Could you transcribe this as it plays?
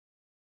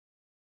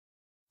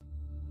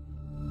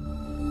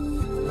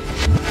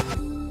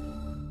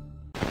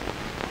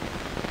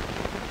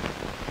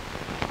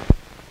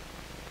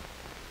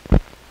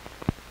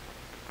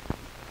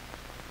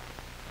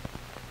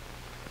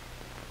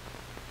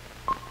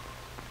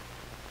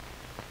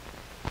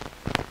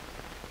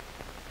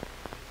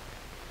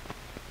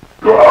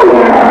The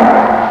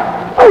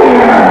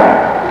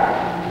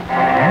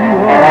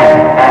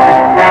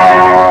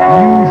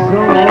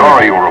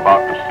story you are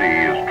about to see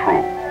is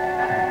true.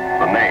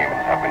 The names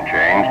have been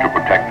changed to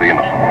protect the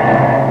innocent.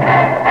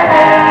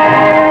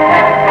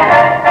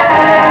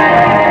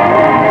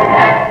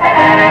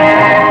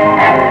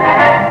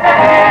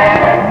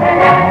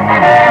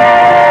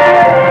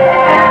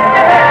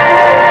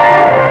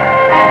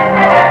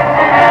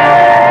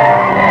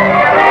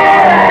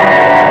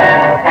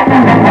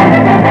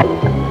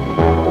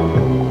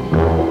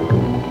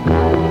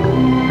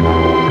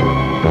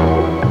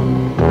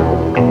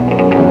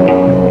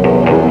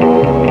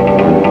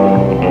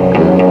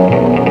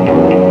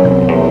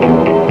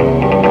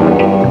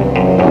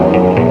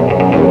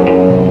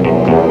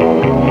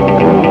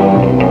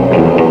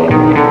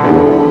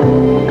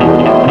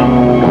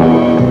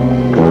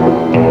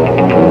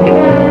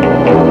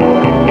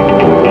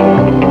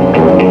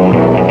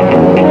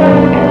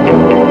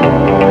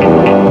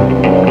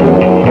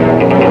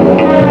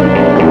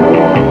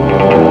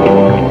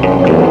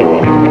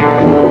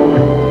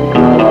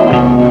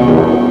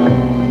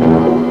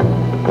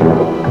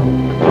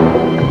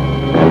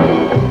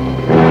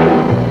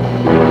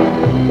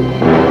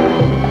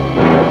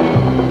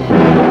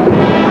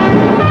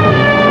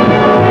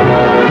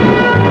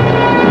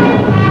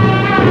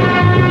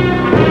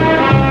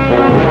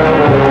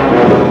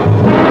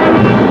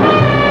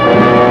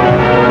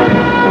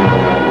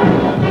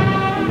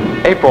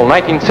 April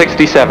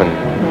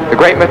 1967, the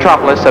great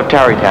metropolis of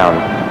Tarrytown,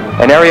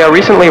 an area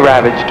recently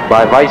ravaged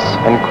by vice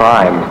and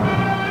crime.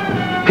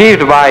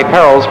 Peeved by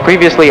perils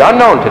previously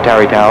unknown to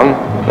Tarrytown,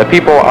 the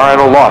people are at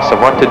a loss of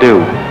what to do.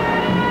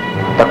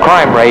 The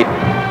crime rate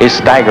is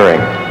staggering.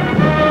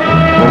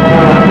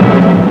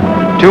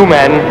 Two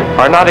men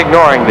are not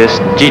ignoring this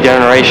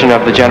degeneration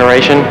of the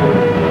generation.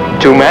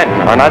 Two men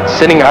are not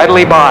sitting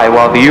idly by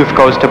while the youth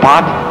goes to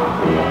pot.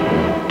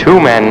 Two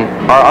men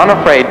are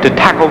unafraid to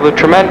tackle the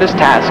tremendous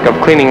task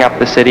of cleaning up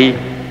the city.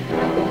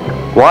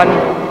 One,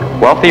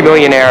 wealthy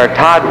millionaire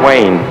Todd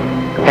Wayne,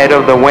 head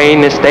of the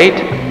Wayne Estate,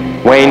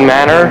 Wayne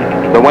Manor,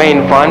 the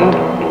Wayne Fund,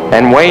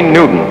 and Wayne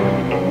Newton,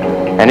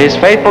 and his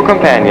faithful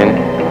companion,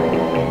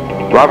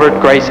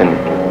 Robert Grayson.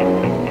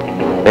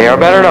 They are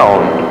better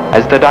known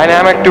as the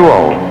dynamic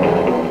duo,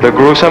 the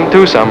gruesome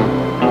twosome,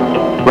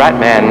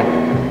 Ratman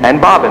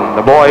and Bobin,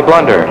 the boy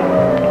blunder.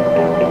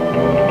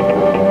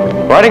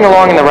 Riding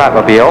along in the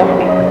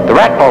Ratmobile, the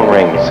rat phone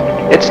rings.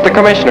 It's the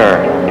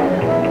commissioner.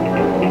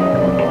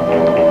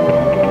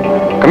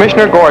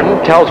 Commissioner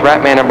Gordon tells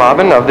Ratman and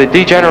Bobin of the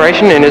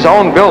degeneration in his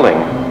own building,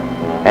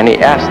 and he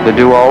asks the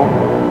duo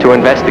to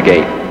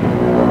investigate.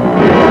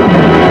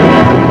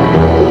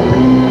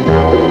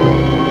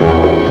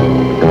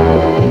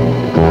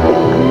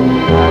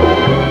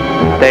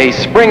 They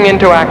spring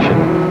into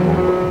action.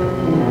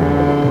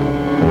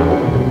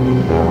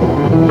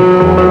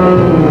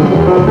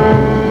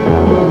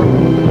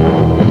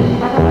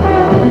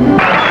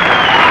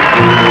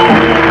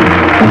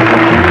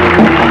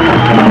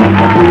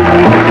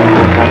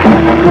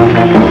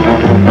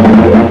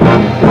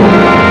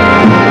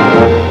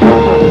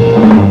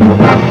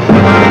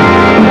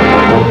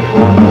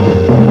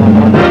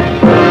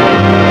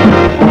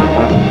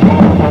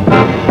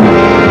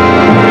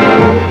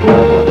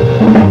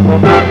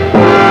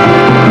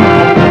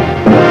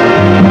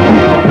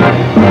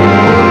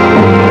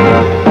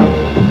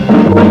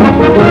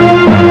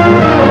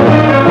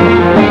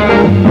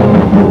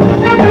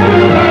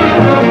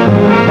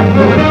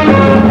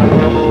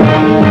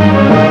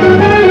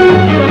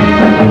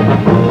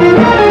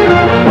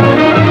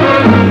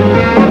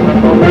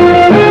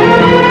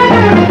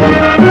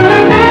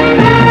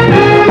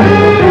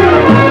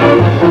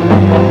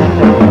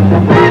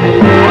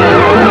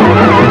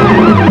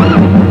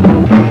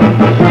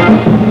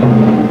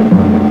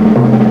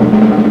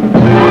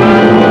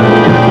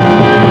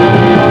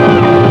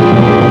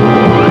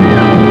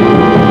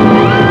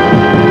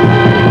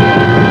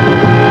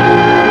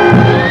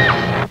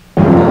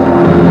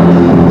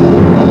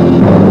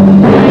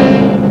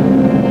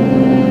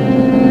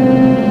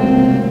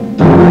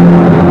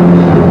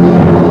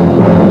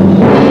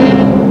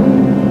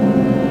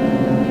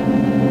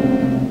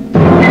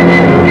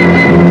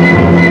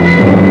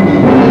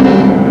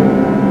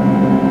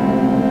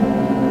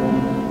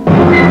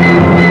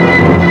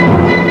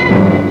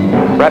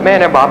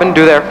 Ratman and Bobin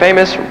do their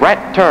famous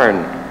rat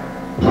turn.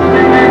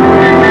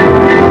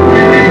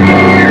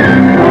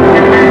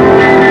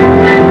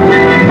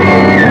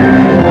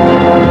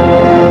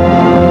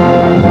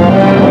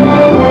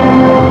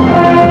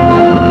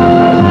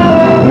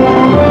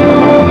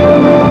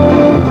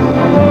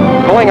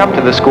 Pulling up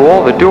to the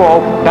school, the duo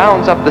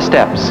bounds up the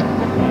steps.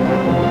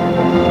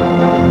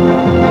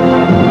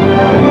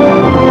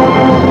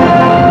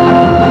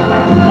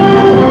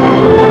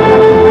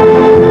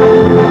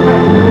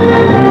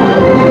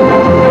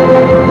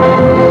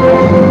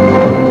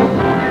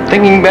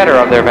 Thinking better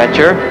of their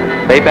venture,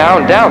 they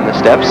bound down the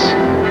steps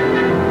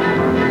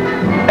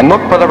and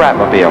look for the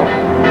Ratmobile.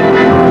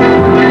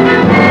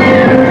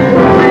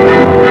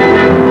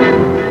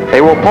 They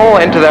will pull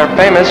into their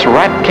famous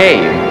rat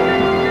cave.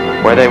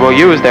 where they will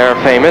use their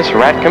famous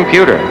rat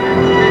computer.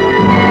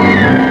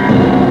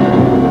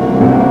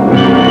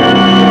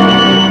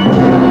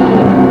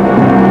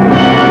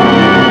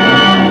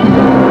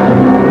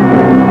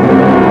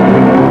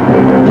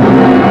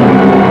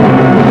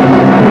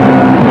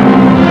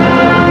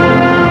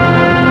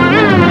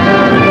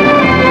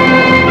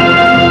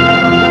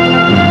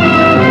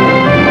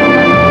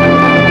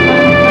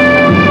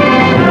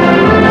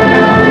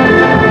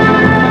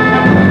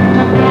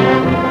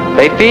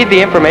 They feed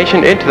the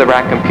information into the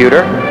rat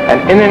computer, and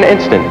in an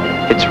instant,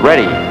 it's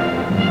ready.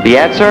 The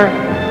answer?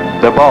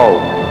 The bow.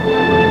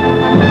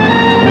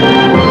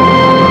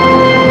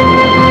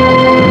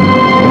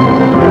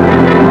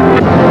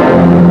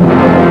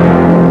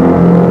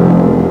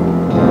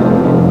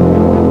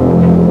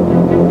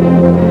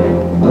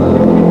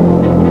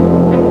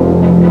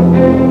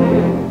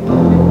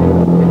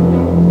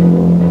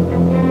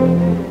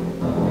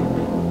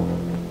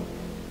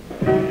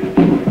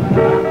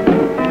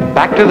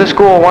 Back to the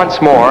school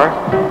once more,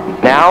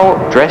 now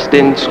dressed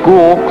in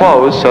school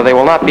clothes so they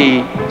will not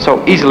be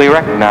so easily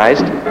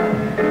recognized.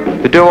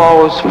 The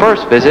duo's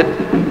first visit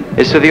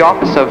is to the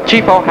office of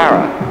Chief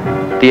O'Hara,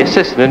 the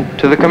assistant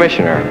to the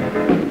commissioner.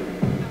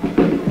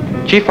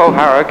 Chief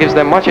O'Hara gives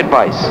them much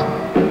advice.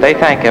 They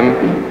thank him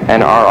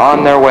and are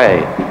on their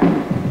way.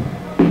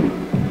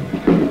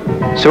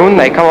 Soon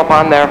they come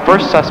upon their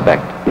first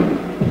suspect.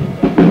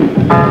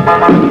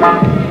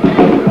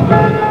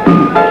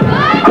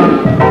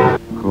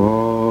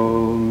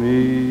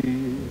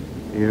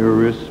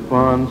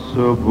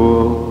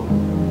 Irresponsible,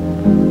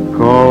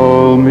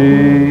 call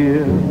me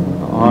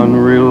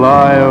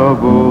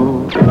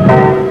unreliable.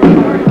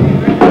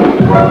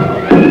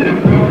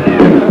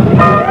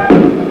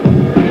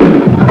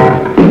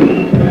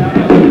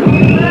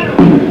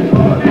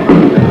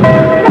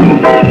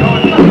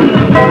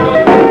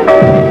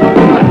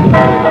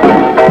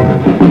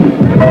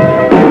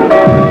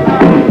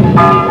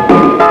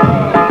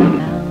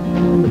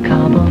 The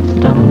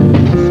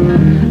cobblestones,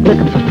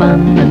 looking for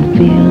fun and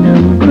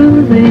feeling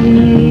groovy.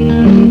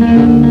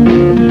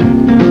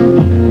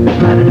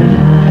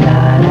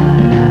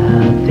 La-da-da-da-da-da,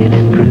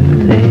 feeling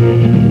groovy.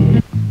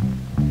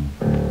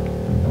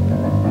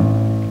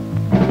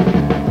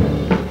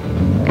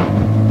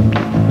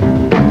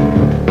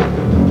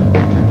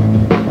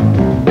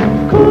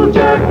 Cool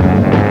Jack,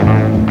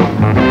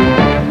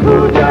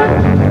 Cool Jack,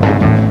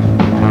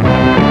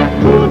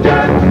 Cool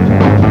Jack,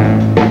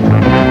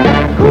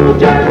 Cool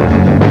Jack.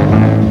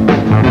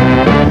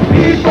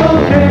 People,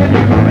 can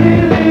you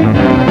really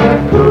do the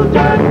cool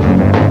jack?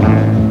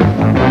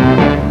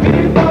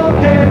 People,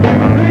 can you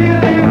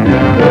really do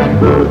the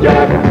cool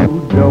jack? Who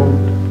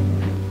don't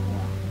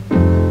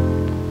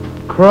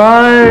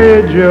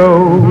cry, Joe?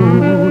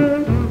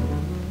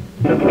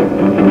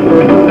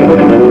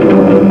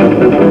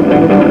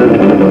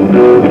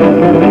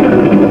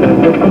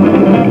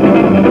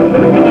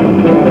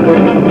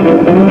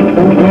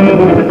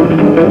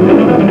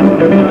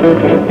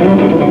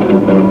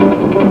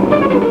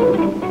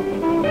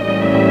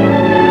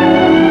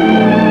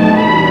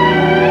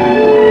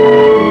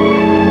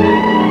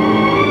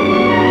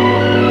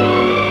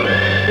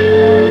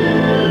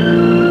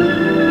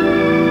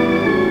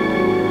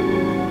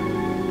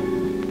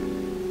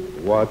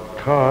 What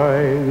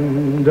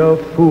kind of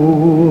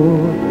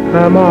fool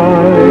am I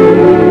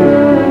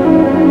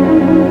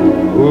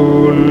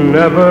who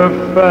never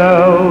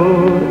fell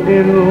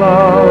in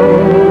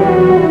love?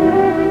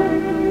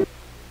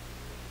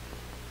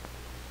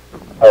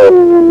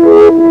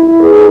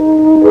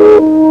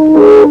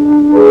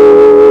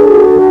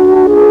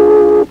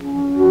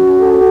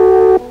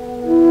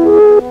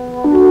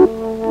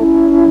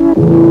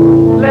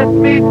 Let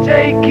me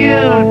take you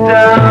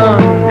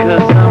down,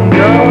 'cause I'm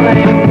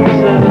going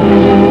to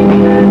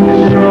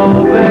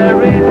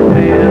Strawberry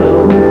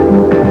Field.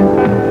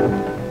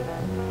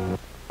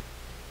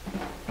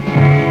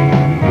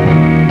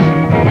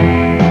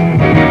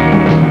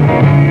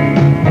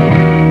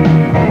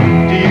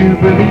 Do you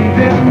believe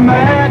in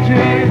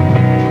magic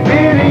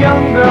in a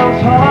young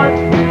girl's heart?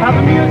 How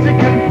the music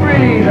can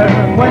free her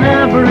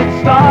whenever it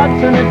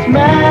starts, and it's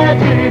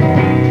magic.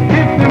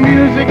 If the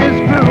music is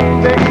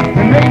groovy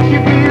and makes you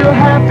feel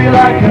happy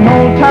like an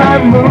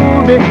old-time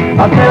movie,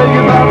 I'll tell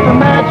you about the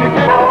magic.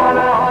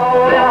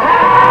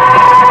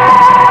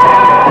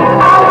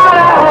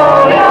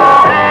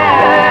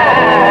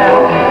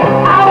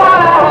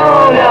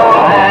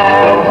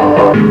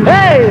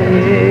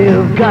 Hey,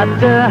 you've got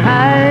to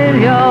hide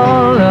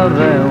your love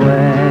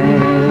away.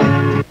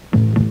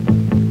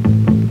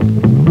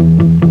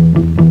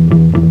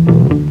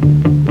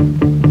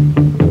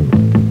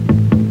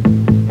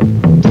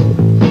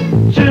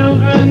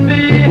 Children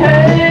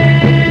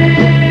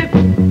behave,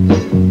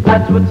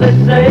 that's what they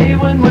say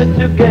when we're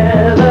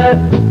together.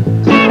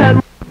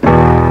 And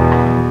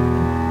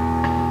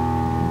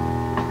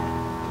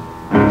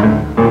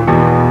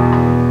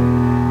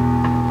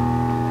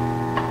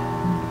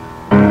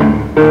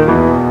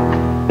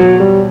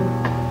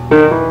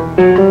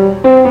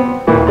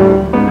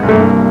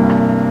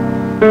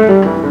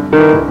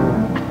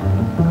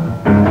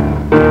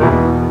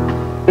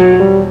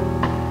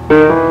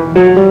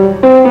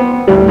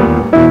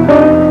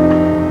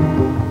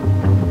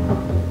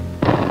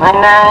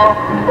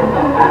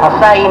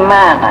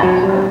man,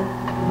 I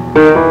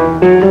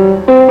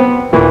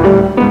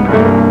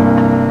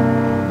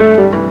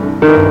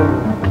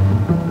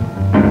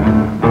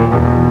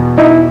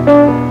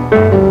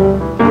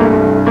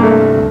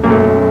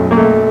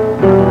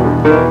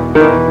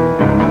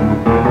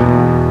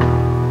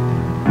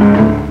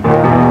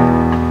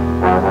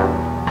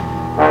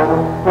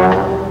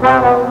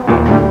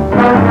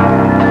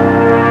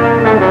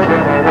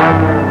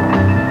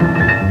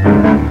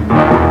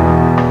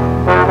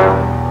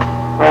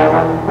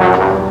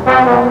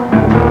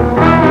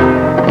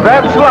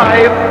That's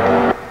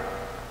life.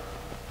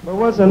 But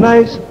what's a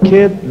nice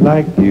kid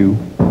like you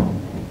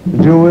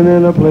doing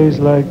in a place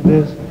like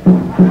this?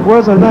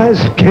 What's a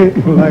nice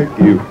kid like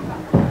you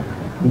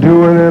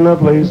doing in a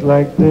place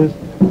like this?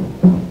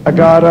 I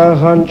got a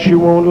hunch you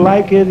won't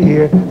like it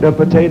here. The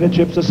potato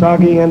chips are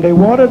soggy and they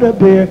water the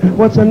beer.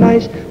 What's a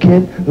nice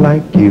kid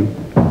like you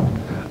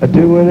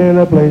doing in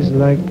a place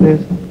like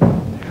this?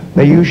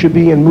 Now you should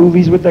be in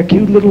movies with that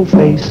cute little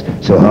face.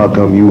 So how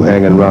come you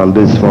hanging around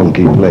this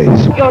funky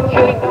place? Your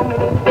chewing gum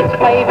its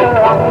flavor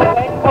on the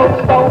wet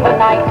coast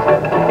overnight.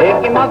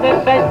 If your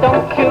mother says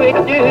don't chew it,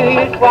 do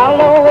you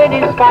swallow it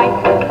in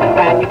spite?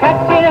 Can you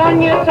catch it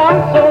on your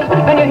tonsils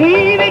and you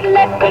heave it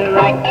left and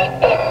right?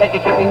 Let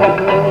your chewing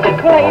gum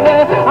its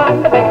flavor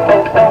on the wet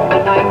coast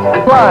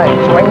overnight. Right,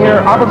 swing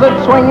your opposite,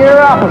 swing your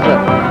opposite.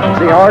 It's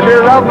the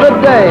order of the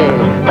day.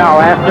 Now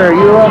after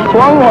you have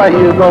swung, why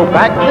you go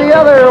back the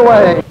other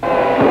way.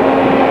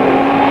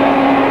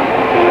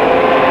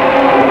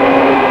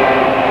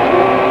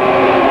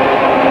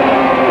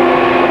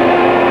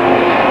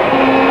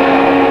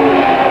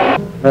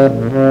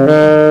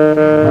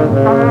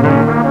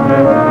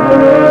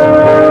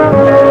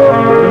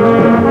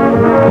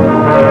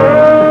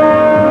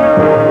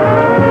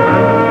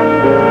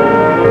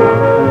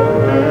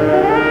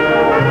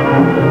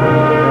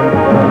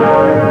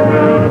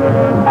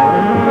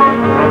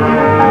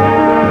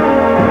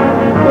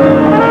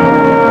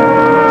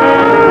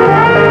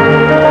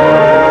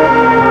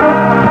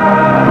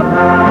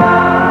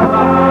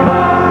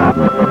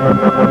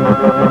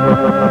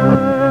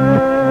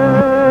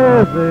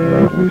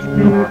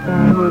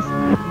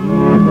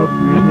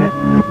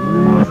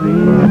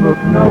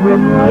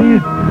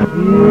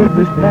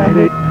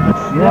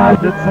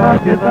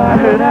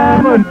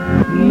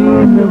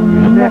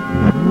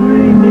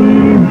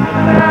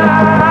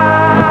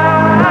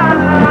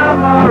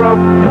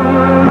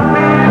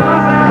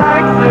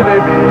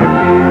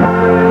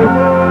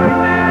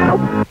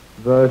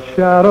 The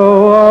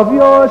shadow of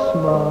your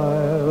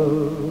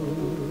smile.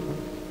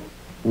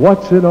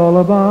 What's it all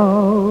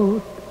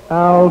about,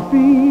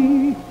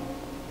 Alfie?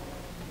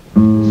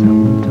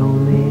 Someone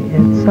told me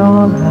it's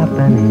all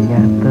happening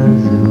at the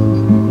zoo.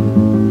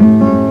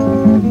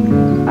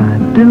 I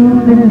do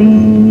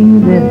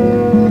believe it.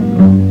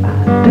 I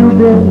do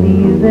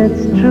believe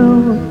it's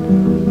true.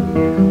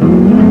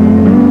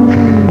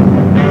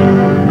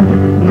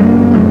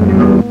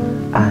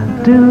 I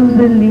do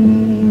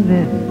believe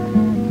it.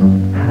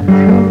 I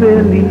do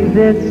believe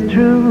it's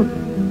true.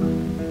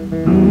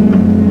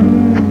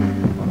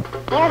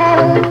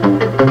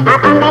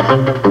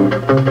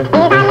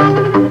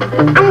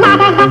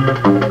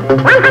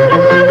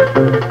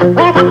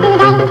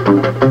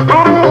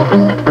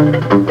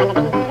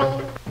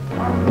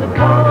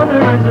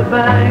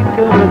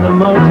 With a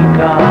motor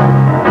car,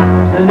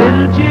 the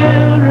little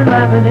children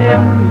laughing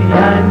him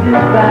behind his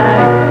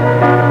back,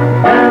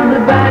 and the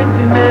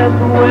banker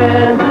never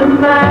wears a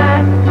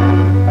mask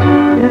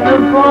in the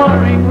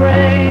pouring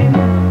rain.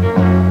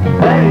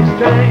 Very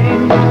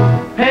strange.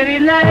 Penny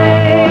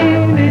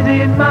Lane is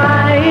in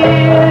my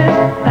ears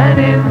and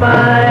in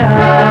my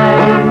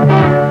eyes.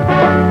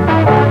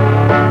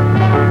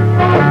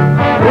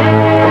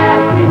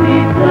 There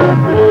beneath the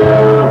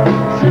blue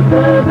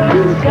suburban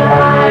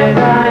skies,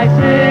 I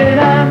sit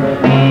and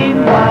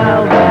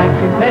meanwhile back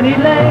in Penny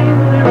Lane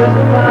there is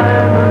a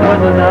fireman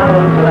with an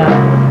hourglass,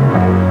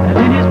 and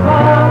in his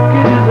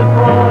pocket is a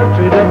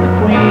portrait of the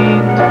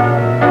Queen.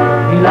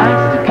 He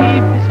likes to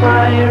keep his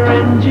fire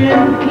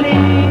engine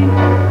clean.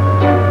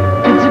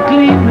 It's a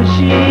clean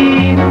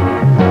machine.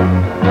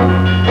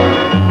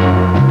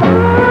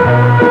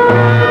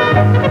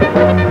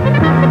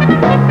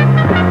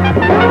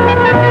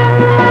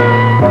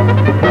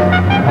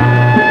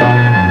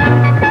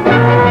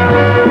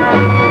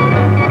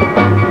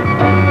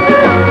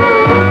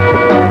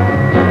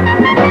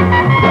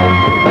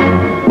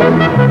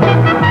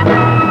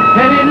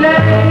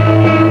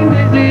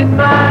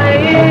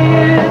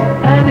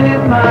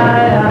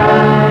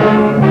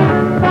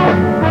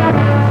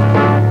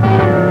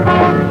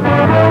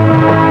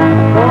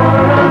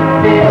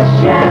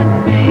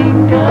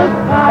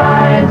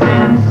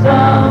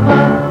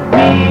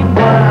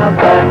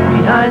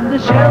 The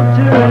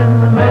shelter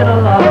in the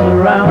middle of the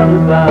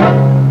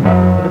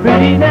roundabout, the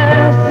pretty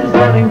nurse is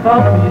having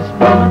puppies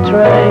from a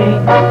tray,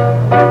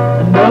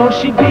 and though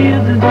she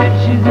feels as if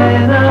she's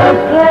in a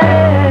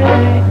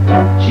play,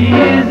 she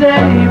is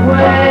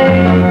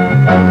anyway.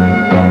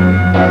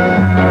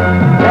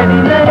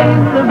 Penny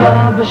Lane, the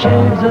Bobin barber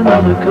shaves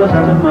another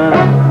customer.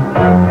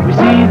 We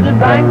see the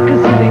banker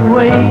sitting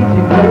waiting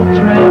for a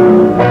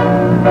trim.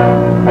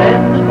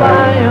 Then the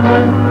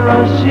fireman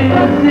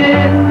rushes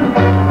in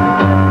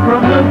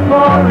from the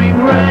pouring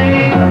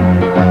rain.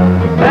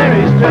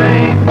 Very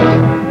strange.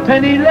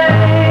 Penny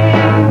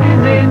Lane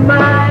is in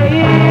my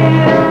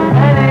ear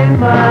and in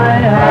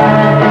my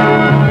eyes.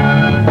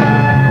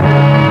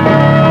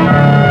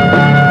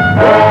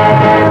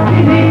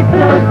 Beneath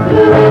the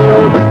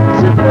blue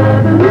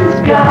suburban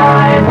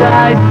skies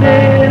I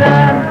sit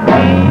and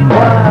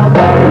meanwhile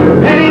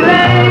Penny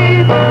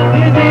Lane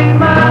is in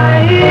my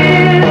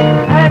ear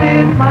and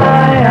in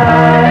my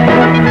eyes.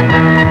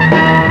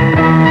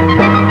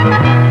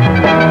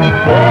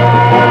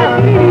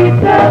 Beneath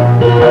the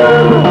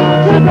blue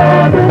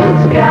suburban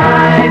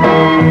skies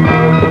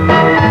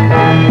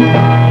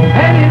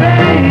Penny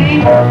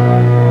Lane.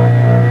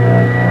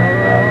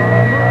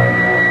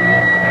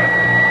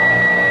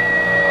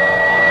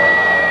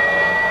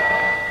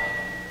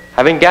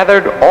 Having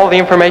gathered all the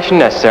information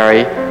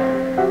necessary,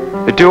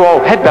 the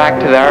duo head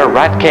back to their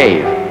rat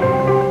cave.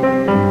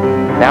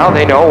 Now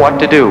they know what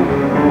to do.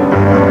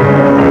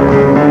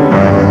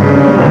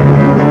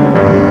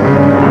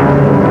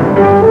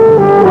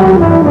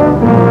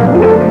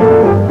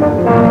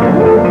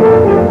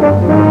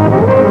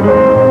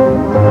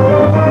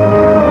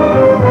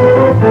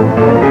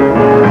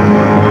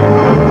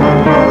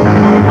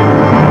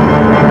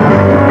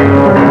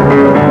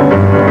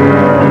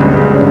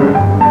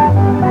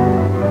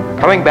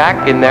 Coming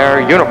back in their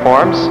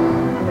uniforms,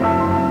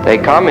 they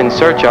come in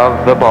search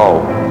of the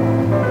bow.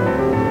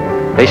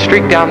 They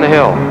streak down the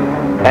hill,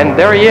 and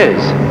there he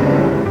is.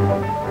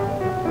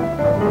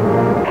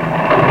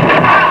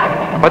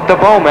 But the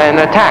bowmen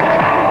attack.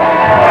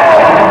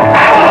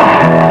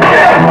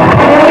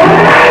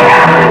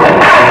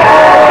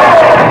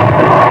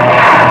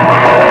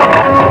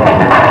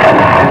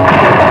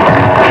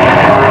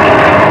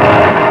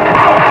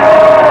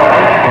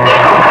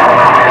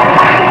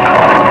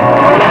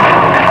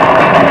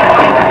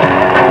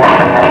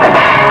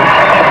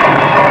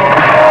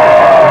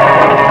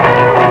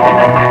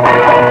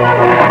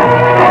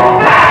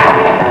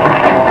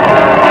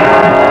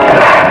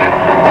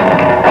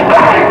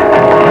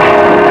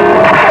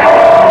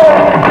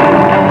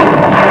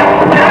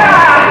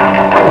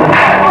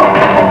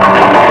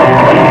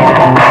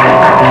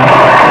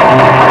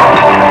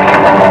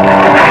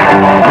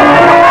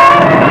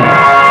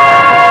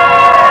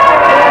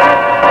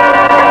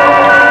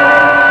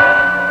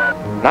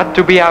 Not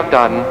to be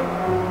outdone,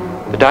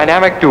 the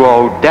dynamic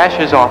duo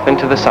dashes off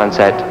into the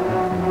sunset,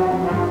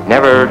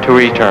 never to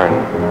return.